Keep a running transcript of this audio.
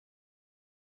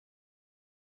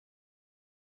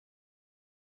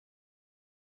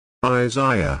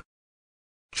Isaiah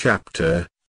chapter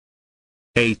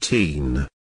 18.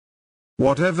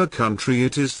 Whatever country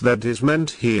it is that is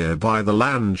meant here by the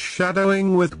land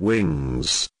shadowing with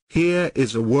wings, here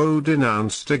is a woe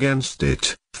denounced against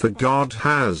it, for God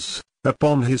has,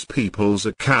 upon his people's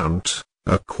account,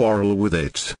 a quarrel with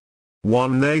it.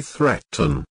 One they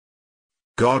threaten.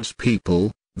 God's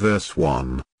people, verse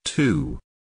 1, 2.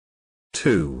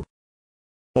 2.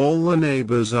 All the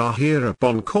neighbors are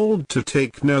hereupon called to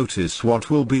take notice what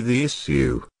will be the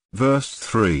issue, verse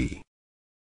 3.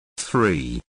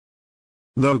 3.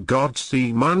 Though God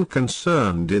seem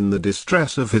unconcerned in the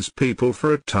distress of his people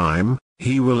for a time,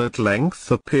 he will at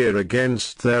length appear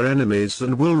against their enemies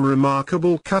and will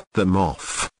remarkable cut them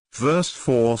off, verse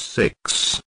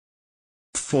 4-6.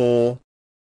 4.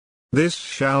 This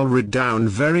shall redound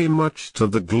very much to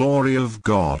the glory of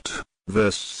God,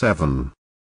 verse 7.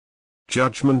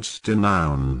 Judgments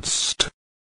denounced.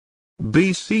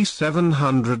 BC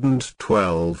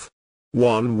 712.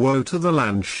 1. Woe to the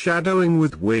land shadowing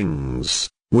with wings,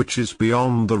 which is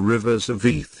beyond the rivers of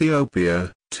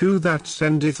Ethiopia, 2. That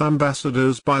sendeth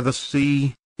ambassadors by the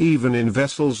sea, even in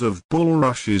vessels of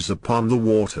bulrushes upon the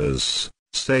waters,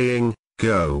 saying,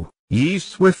 Go, ye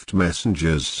swift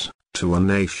messengers, to a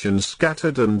nation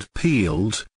scattered and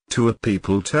peeled, to a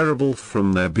people terrible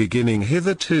from their beginning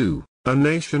hitherto, a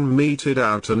nation meted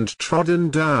out and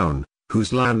trodden down,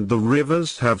 whose land the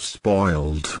rivers have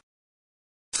spoiled.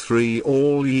 3.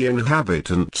 All ye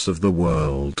inhabitants of the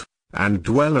world, and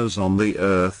dwellers on the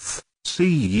earth,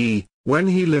 see ye, when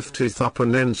he lifteth up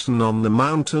an ensign on the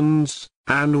mountains,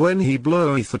 and when he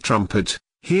bloweth a trumpet,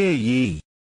 hear ye.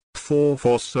 4.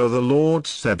 For so the Lord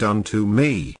said unto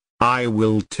me, I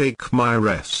will take my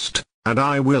rest, and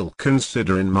I will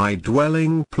consider in my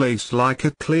dwelling place like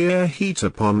a clear heat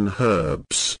upon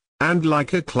herbs, and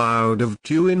like a cloud of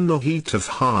dew in the heat of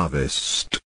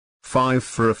harvest. 5.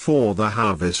 For the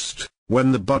harvest,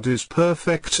 when the bud is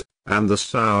perfect, and the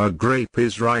sour grape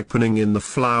is ripening in the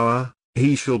flower,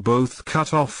 he shall both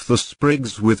cut off the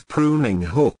sprigs with pruning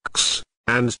hooks,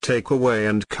 and take away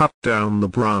and cut down the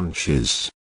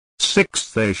branches.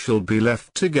 6. They shall be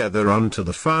left together unto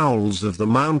the fowls of the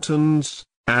mountains,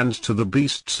 and to the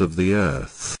beasts of the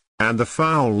earth, and the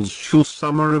fowls shall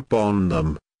summer upon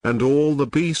them, and all the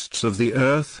beasts of the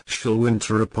earth shall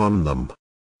winter upon them.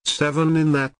 7.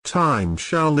 In that time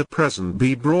shall the present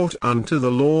be brought unto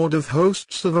the Lord of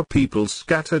hosts of a people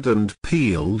scattered and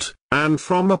peeled, and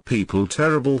from a people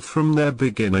terrible from their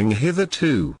beginning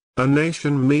hitherto, a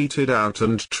nation meted out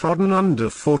and trodden under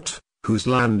foot, whose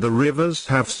land the rivers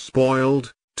have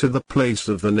spoiled, to the place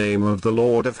of the name of the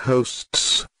Lord of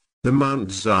hosts, the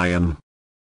Mount Zion.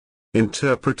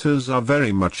 Interpreters are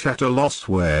very much at a loss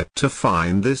where to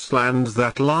find this land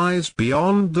that lies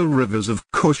beyond the rivers of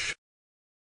Cush.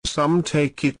 Some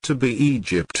take it to be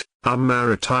Egypt, a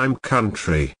maritime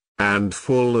country, and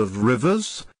full of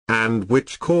rivers, and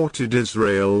which courted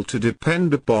Israel to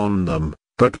depend upon them,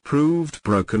 but proved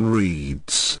broken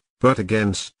reeds. But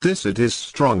against this it is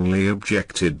strongly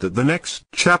objected that the next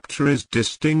chapter is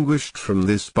distinguished from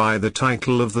this by the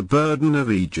title of the burden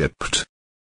of Egypt.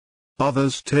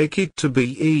 Others take it to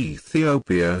be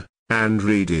Ethiopia, and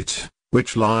read it,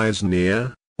 which lies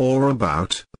near, or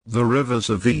about, the rivers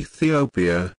of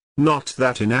Ethiopia, not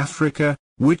that in Africa,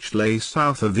 which lay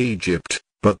south of Egypt,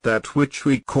 but that which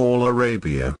we call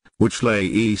Arabia, which lay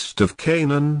east of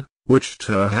Canaan, which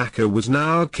Tirhakah was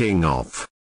now king of.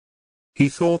 He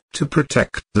thought to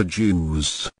protect the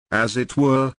Jews, as it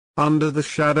were, under the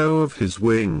shadow of his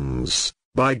wings,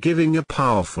 by giving a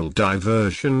powerful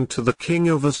diversion to the king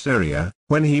of Assyria,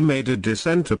 when he made a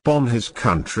descent upon his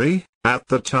country, at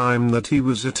the time that he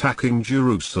was attacking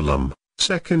Jerusalem.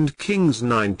 2 Kings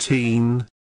 19,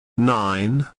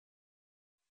 9.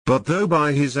 But though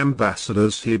by his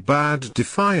ambassadors he bade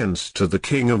defiance to the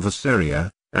king of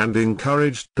Assyria, and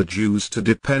encouraged the Jews to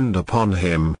depend upon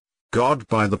him, God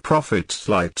by the prophet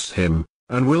slights him,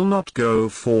 and will not go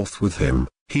forth with him.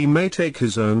 He may take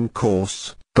his own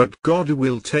course, but God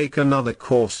will take another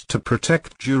course to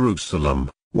protect Jerusalem,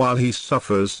 while he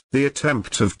suffers the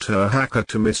attempt of Tirhakah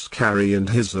to miscarry and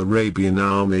his Arabian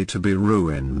army to be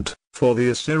ruined. For the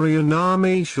Assyrian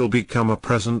army shall become a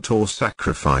present or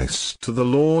sacrifice to the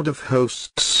Lord of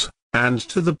hosts, and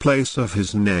to the place of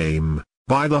his name,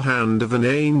 by the hand of an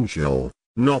angel,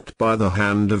 not by the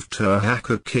hand of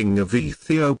Tirhakah king of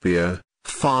Ethiopia.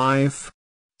 5.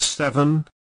 7.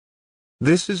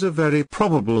 This is a very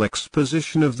probable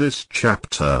exposition of this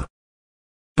chapter.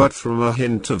 But from a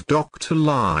hint of Dr.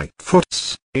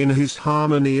 Lightfoot's, in his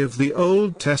Harmony of the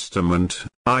Old Testament,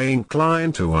 I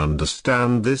incline to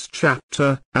understand this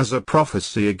chapter as a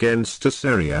prophecy against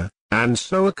Assyria, and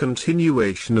so a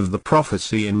continuation of the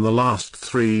prophecy in the last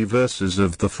 3 verses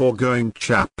of the foregoing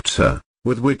chapter,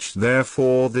 with which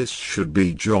therefore this should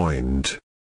be joined.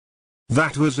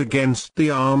 That was against the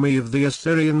army of the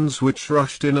Assyrians which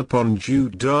rushed in upon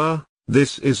Judah.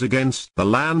 This is against the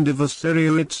land of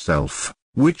Assyria itself,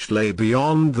 which lay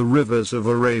beyond the rivers of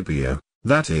Arabia,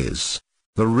 that is,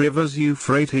 the rivers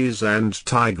Euphrates and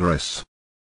Tigris,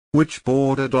 which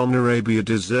bordered on Arabia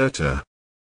Deserta.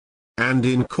 And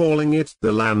in calling it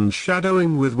the land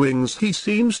shadowing with wings, he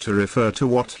seems to refer to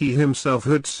what he himself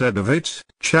had said of it,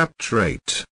 chapter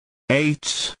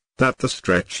 8, that the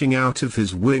stretching out of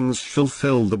his wings shall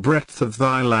fill the breadth of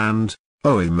thy land,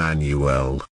 O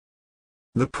Emmanuel.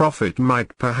 The prophet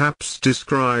might perhaps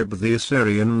describe the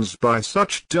Assyrians by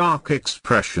such dark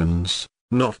expressions,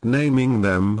 not naming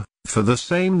them, for the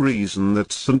same reason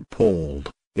that St. Paul,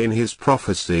 in his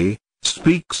prophecy,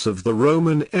 speaks of the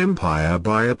Roman Empire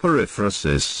by a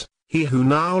periphrasis, he who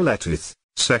now letteth,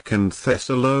 2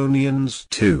 Thessalonians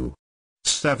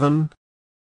 2:7.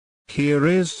 Here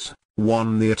is,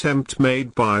 1. The attempt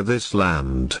made by this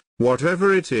land,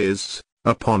 whatever it is,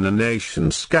 upon a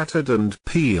nation scattered and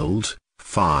peeled.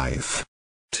 5.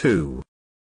 2.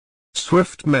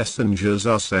 Swift messengers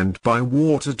are sent by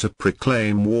water to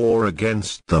proclaim war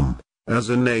against them, as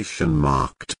a nation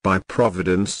marked by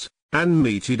providence, and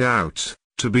meted out,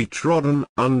 to be trodden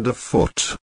under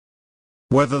foot.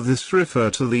 Whether this refer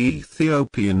to the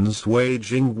Ethiopians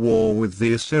waging war with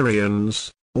the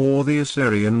Assyrians, or the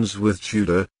Assyrians with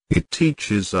Judah, it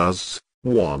teaches us,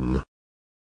 1.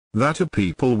 That a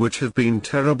people which have been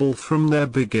terrible from their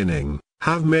beginning,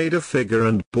 have made a figure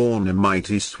and borne a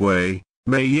mighty sway,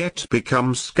 may yet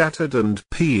become scattered and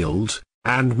peeled,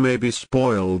 and may be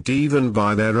spoiled even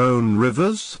by their own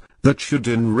rivers, that should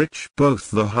enrich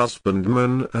both the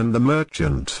husbandman and the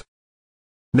merchant.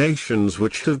 Nations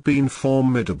which have been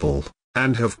formidable,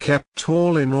 and have kept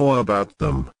all in awe about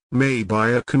them, may by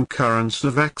a concurrence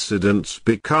of accidents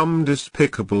become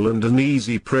despicable and an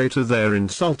easy prey to their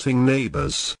insulting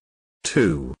neighbors.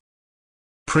 2.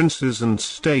 Princes and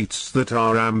states that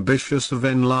are ambitious of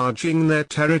enlarging their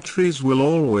territories will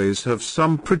always have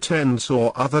some pretense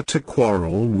or other to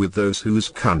quarrel with those whose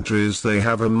countries they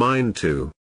have a mind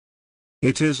to.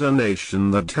 It is a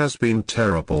nation that has been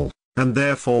terrible, and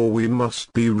therefore we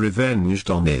must be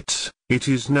revenged on it. It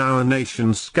is now a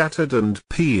nation scattered and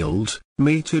peeled,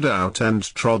 meted out and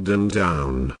trodden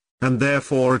down, and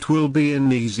therefore it will be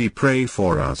an easy prey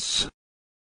for us.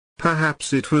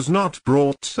 Perhaps it was not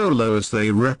brought so low as they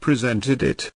represented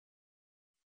it.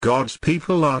 God's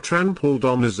people are trampled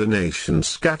on as a nation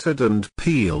scattered and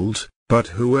peeled, but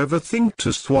whoever think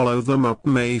to swallow them up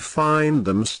may find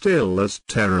them still as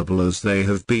terrible as they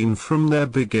have been from their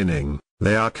beginning.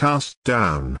 They are cast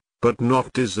down, but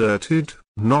not deserted,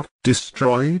 not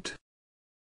destroyed.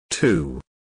 2.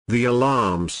 The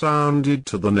alarm sounded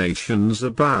to the nations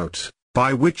about,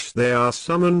 by which they are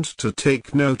summoned to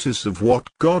take notice of what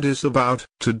God is about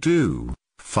to do.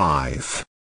 5.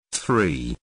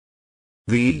 3.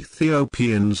 The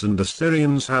Ethiopians and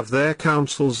Assyrians have their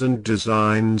counsels and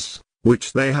designs,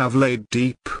 which they have laid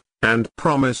deep, and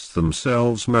promise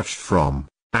themselves much from,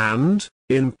 and,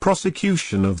 in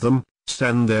prosecution of them,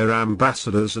 send their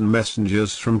ambassadors and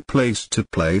messengers from place to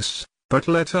place. But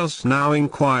let us now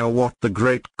inquire what the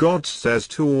great God says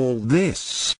to all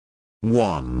this.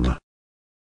 1.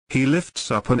 He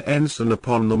lifts up an ensign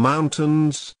upon the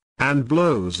mountains, and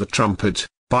blows a trumpet,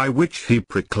 by which he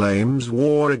proclaims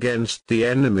war against the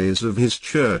enemies of his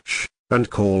church, and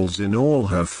calls in all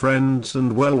her friends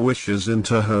and well-wishers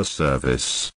into her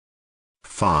service.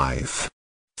 5.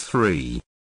 3.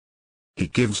 He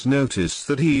gives notice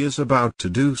that he is about to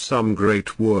do some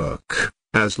great work,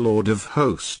 as Lord of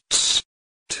hosts.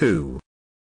 2.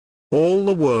 All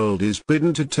the world is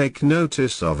bidden to take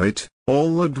notice of it,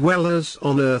 all the dwellers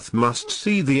on earth must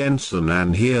see the ensign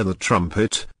and hear the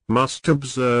trumpet, must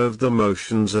observe the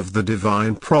motions of the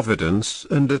divine providence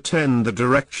and attend the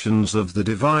directions of the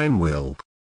divine will.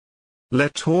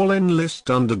 Let all enlist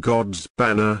under God's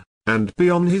banner, and be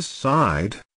on his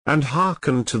side, and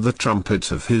hearken to the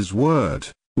trumpet of his word,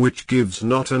 which gives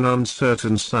not an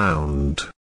uncertain sound.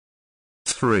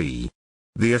 3.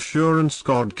 The assurance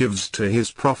God gives to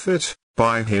his prophet,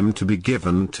 by him to be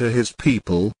given to his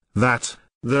people, that,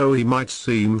 though he might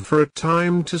seem for a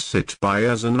time to sit by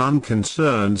as an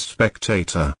unconcerned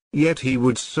spectator, yet he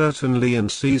would certainly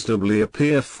unseasonably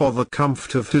appear for the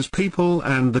comfort of his people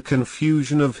and the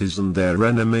confusion of his and their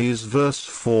enemies. Verse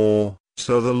 4,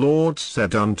 So the Lord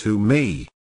said unto me,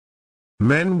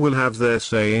 Men will have their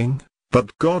saying,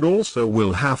 but God also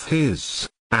will have his,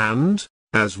 and,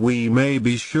 as we may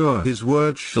be sure his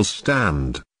word shall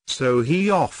stand, so he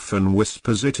often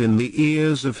whispers it in the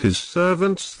ears of his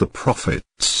servants the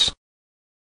prophets.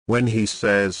 When he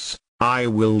says, I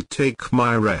will take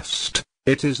my rest,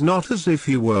 it is not as if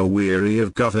he were weary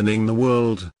of governing the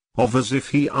world, or as if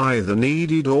he either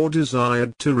needed or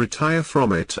desired to retire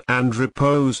from it and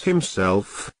repose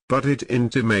himself, but it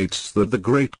intimates that the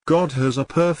great God has a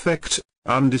perfect,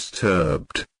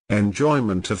 undisturbed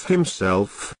enjoyment of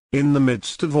himself, in the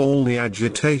midst of all the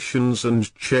agitations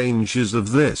and changes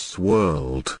of this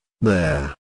world.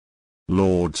 There,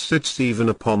 Lord sits even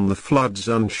upon the floods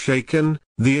unshaken,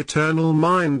 the eternal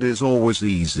mind is always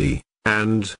easy,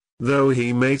 and, though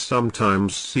he may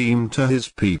sometimes seem to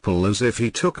his people as if he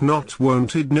took not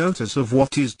wonted notice of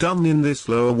what is done in this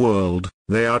lower world,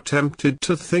 they are tempted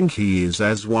to think he is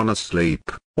as one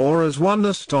asleep, or as one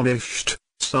astonished.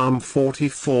 Psalm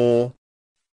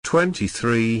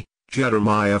 44:23,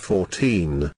 Jeremiah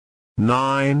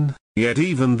 14:9. Yet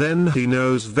even then he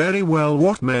knows very well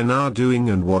what men are doing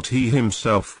and what he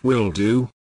himself will do.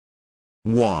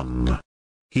 1.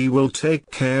 He will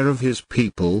take care of his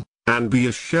people, and be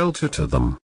a shelter to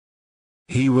them.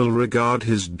 He will regard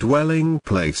his dwelling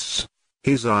place,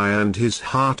 his eye and his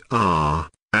heart are,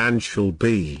 and shall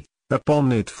be,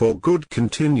 upon it for good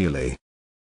continually.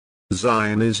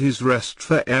 Zion is his rest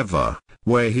forever,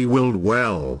 where he will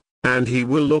dwell, and he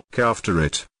will look after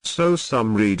it, so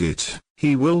some read it.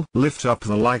 He will lift up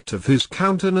the light of his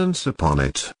countenance upon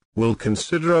it, will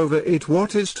consider over it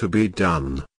what is to be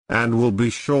done, and will be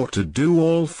sure to do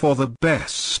all for the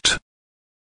best.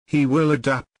 He will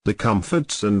adapt the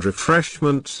comforts and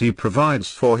refreshments he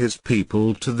provides for his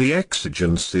people to the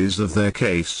exigencies of their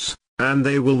case, and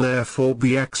they will therefore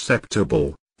be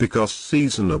acceptable, because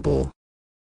seasonable.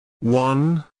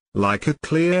 1. Like a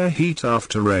clear heat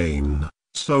after rain,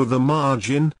 so the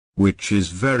margin, which is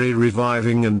very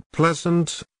reviving and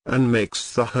pleasant, and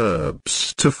makes the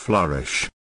herbs to flourish.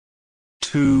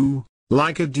 2.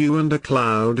 Like a dew and a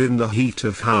cloud in the heat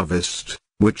of harvest,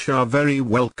 which are very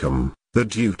welcome, the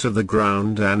dew to the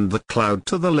ground and the cloud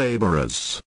to the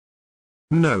laborers.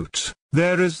 Note,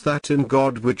 there is that in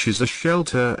God which is a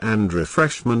shelter and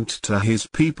refreshment to his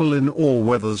people in all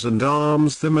weathers and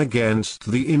arms them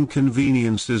against the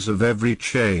inconveniences of every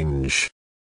change.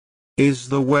 Is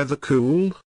the weather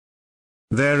cool?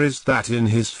 There is that in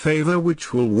his favor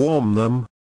which will warm them.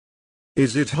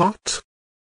 Is it hot?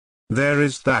 There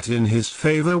is that in his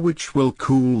favor which will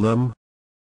cool them.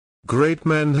 Great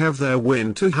men have their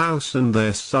winter house and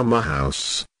their summer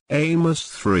house, Amos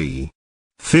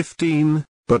 3:15,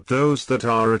 but those that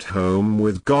are at home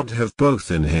with God have both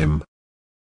in him.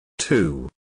 2.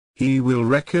 He will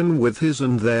reckon with his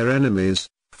and their enemies,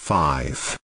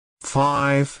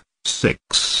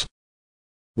 5:5-6.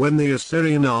 When the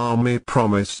Assyrian army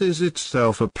promises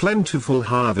itself a plentiful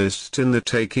harvest in the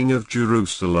taking of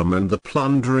Jerusalem and the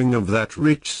plundering of that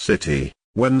rich city,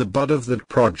 when the bud of that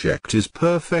project is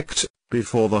perfect,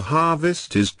 before the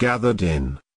harvest is gathered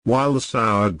in, while the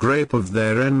sour grape of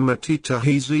their enmity to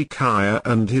Hezekiah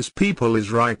and his people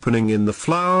is ripening in the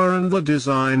flower and the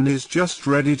design is just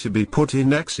ready to be put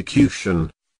in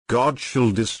execution, God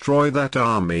shall destroy that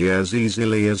army as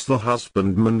easily as the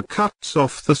husbandman cuts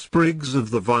off the sprigs of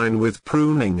the vine with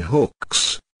pruning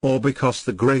hooks, or because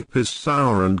the grape is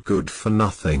sour and good for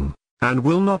nothing, and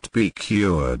will not be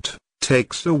cured,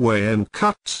 takes away and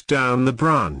cuts down the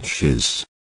branches.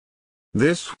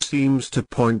 This seems to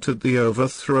point at the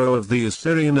overthrow of the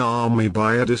Assyrian army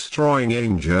by a destroying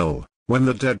angel, when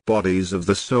the dead bodies of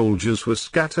the soldiers were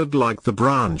scattered like the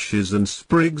branches and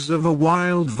sprigs of a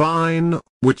wild vine,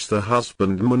 which the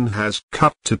husbandman has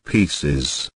cut to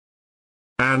pieces.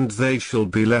 And they shall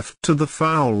be left to the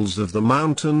fowls of the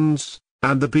mountains,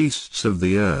 and the beasts of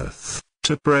the earth,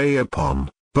 to prey upon,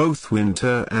 both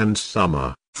winter and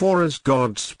summer, for as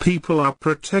God's people are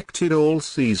protected all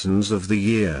seasons of the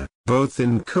year, both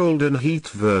in cold and heat.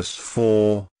 Verse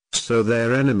 4. So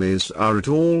their enemies are at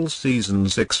all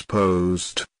seasons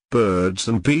exposed, birds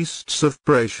and beasts of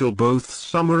prey shall both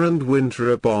summer and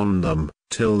winter upon them,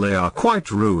 till they are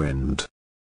quite ruined.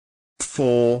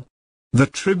 4. The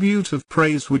tribute of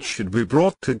praise which should be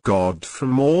brought to God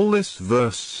from all this.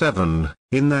 Verse 7,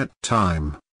 in that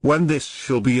time, when this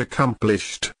shall be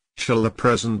accomplished, shall the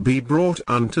present be brought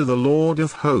unto the Lord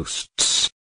of hosts.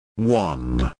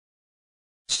 1.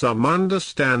 Some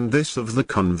understand this of the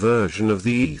conversion of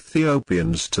the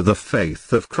Ethiopians to the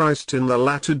faith of Christ in the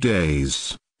latter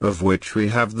days, of which we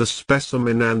have the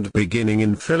specimen and beginning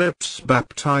in Philip's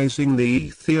baptizing the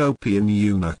Ethiopian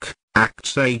eunuch,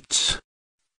 Acts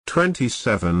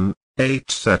 8:27,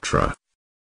 etc.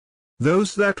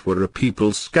 Those that were a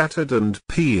people scattered and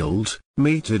peeled,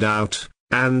 meted out,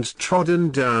 and trodden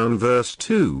down. Verse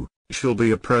 2, shall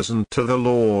be a present to the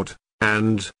Lord,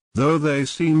 and, though they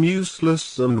seem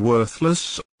useless and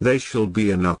worthless, they shall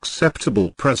be an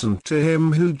acceptable present to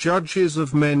him who judges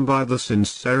of men by the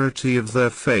sincerity of their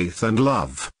faith and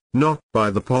love, not by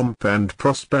the pomp and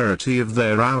prosperity of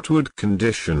their outward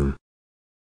condition.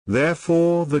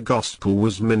 Therefore the gospel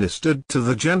was ministered to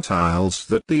the Gentiles,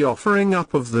 that the offering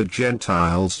up of the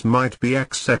Gentiles might be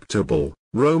acceptable.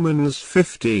 Romans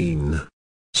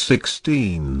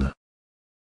 15:16.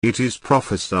 It is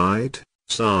prophesied,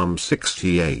 Psalm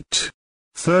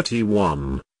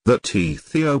 68:31, that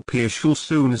Ethiopia shall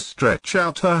soon stretch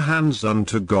out her hands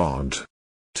unto God.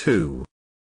 2.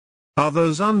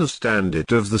 Others understand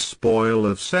it of the spoil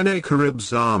of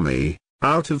Sennacherib's army,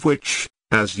 out of which,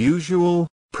 as usual,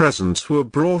 presents were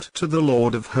brought to the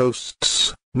Lord of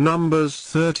hosts. Numbers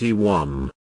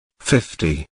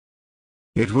 31:50.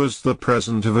 It was the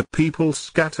present of a people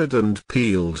scattered and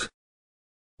peeled.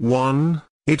 1.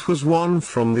 It was won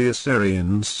from the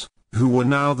Assyrians, who were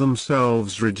now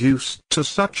themselves reduced to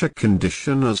such a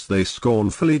condition as they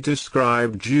scornfully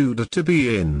describe Judah to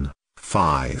be in.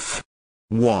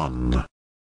 5:1.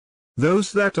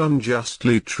 Those that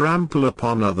unjustly trample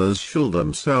upon others shall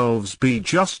themselves be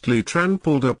justly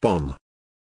trampled upon.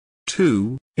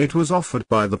 2. It was offered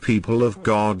by the people of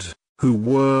God, who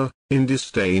were, in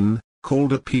disdain,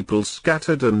 called a people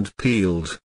scattered and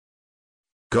peeled.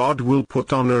 God will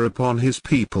put honor upon his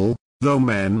people, though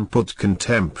men put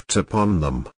contempt upon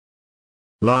them.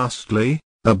 Lastly,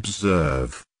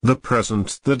 observe, the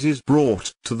present that is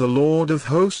brought to the Lord of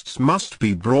hosts must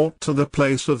be brought to the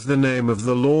place of the name of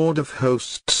the Lord of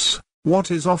hosts. What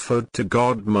is offered to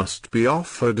God must be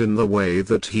offered in the way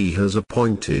that he has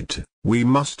appointed. We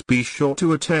must be sure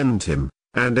to attend him,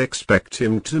 and expect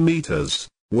him to meet us,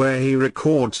 where he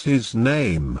records his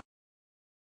name.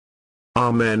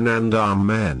 Amen and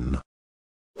Amen.